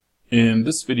In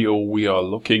this video we are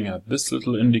looking at this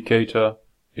little indicator.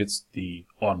 It's the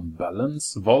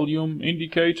on-balance volume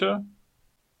indicator.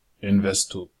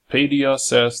 Investopedia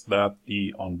says that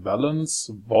the on-balance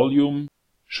volume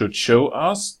should show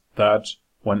us that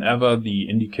whenever the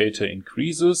indicator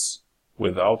increases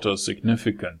without a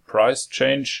significant price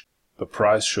change, the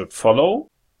price should follow.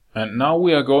 And now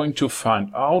we are going to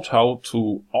find out how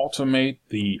to automate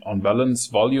the on-balance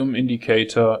volume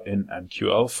indicator in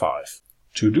MQL5.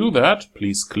 To do that,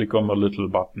 please click on the little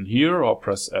button here or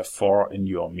press F4 in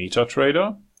your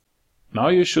MetaTrader. Now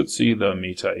you should see the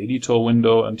Meta Editor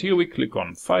window, and here we click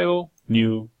on File,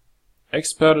 New,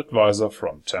 Expert Advisor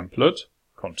from Template,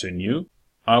 Continue.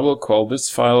 I will call this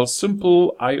file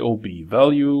Simple IOB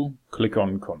Value. Click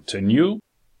on Continue,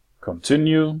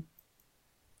 Continue,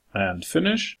 and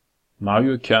Finish. Now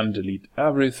you can delete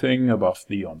everything above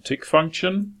the onTick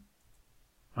function.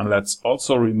 And let's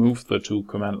also remove the two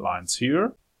command lines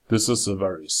here. This is a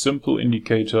very simple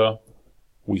indicator.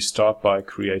 We start by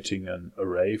creating an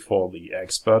array for the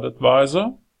Expert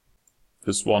Advisor.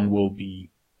 This one will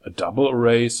be a double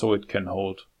array, so it can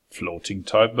hold floating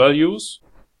type values.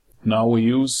 Now we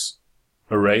use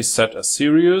array set as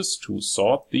series to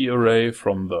sort the array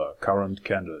from the current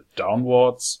candle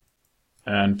downwards.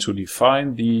 And to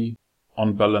define the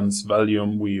on-balance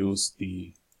volume, we use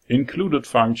the included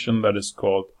function that is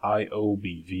called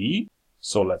IOBV.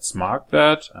 So let's mark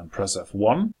that and press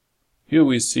F1. Here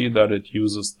we see that it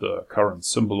uses the current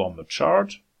symbol on the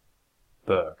chart,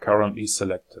 the currently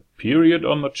selected period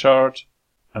on the chart,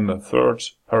 and the third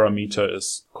parameter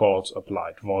is called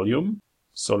applied volume.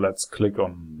 So let's click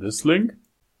on this link,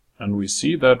 and we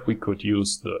see that we could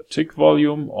use the tick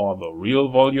volume or the real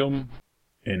volume.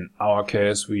 In our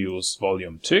case we use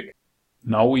volume tick.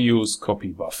 Now we use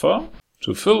copy buffer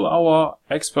to fill our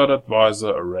Expert Advisor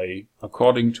array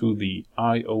according to the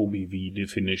IOBV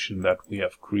definition that we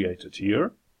have created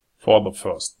here. For the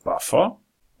first buffer,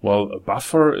 well, a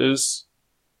buffer is,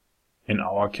 in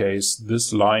our case,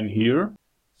 this line here.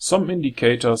 Some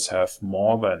indicators have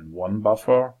more than one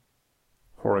buffer.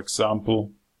 For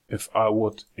example, if I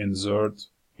would insert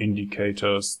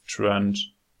indicators trend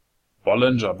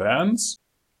Bollinger Bands,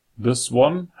 this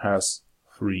one has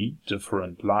 3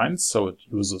 different lines, so it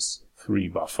uses 3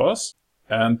 buffers.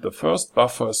 And the first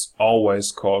buffer is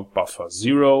always called buffer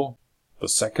 0. The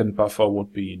second buffer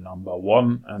would be number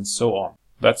 1, and so on.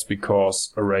 That's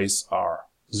because arrays are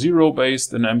 0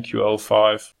 based in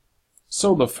MQL5.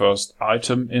 So the first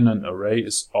item in an array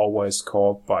is always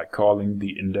called by calling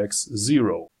the index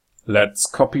 0. Let's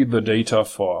copy the data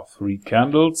for 3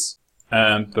 candles,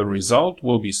 and the result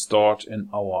will be stored in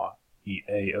our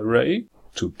EA array.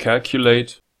 To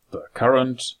calculate the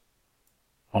current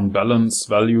on-balance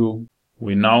value,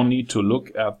 we now need to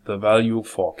look at the value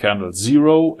for candle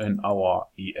 0 in our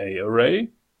EA array.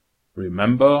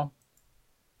 Remember,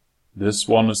 this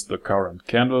one is the current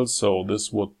candle, so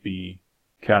this would be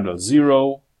candle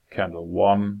 0, candle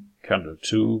 1, candle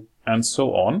 2, and so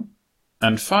on.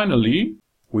 And finally,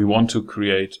 we want to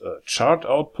create a chart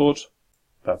output.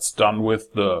 That's done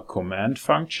with the command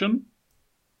function.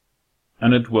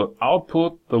 And it will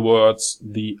output the words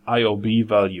the IOB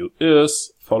value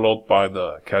is, followed by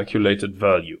the calculated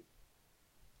value.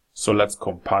 So let's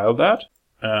compile that.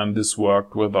 And this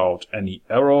worked without any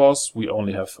errors. We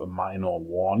only have a minor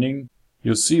warning.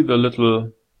 You see the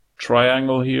little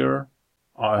triangle here.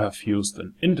 I have used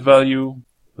an int value.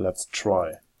 Let's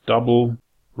try double,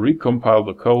 recompile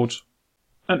the code,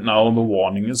 and now the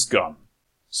warning is gone.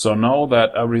 So now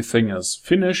that everything is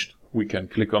finished, we can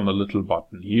click on the little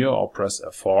button here or press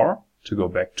F4 to go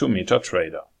back to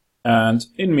MetaTrader. And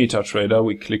in MetaTrader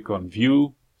we click on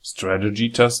View, Strategy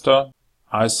Tester.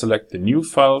 I select the new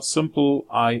file, Simple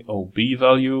IOB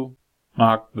Value,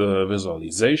 mark the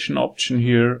visualization option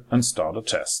here and start a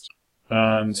test.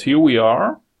 And here we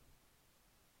are.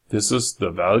 This is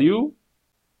the value,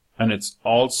 and it's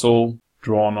also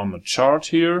drawn on the chart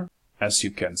here. As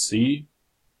you can see,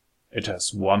 it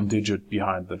has 1 digit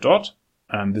behind the dot.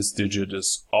 And this digit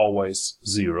is always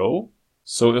 0.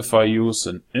 So if I use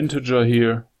an integer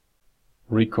here,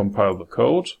 recompile the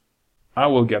code, I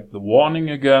will get the warning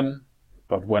again.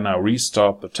 But when I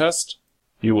restart the test,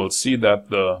 you will see that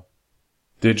the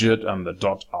digit and the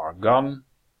dot are gone.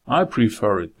 I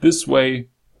prefer it this way.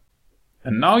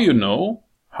 And now you know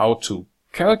how to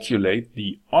calculate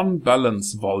the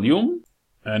on-balance volume,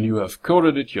 and you have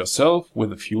coded it yourself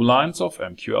with a few lines of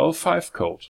MQL5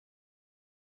 code.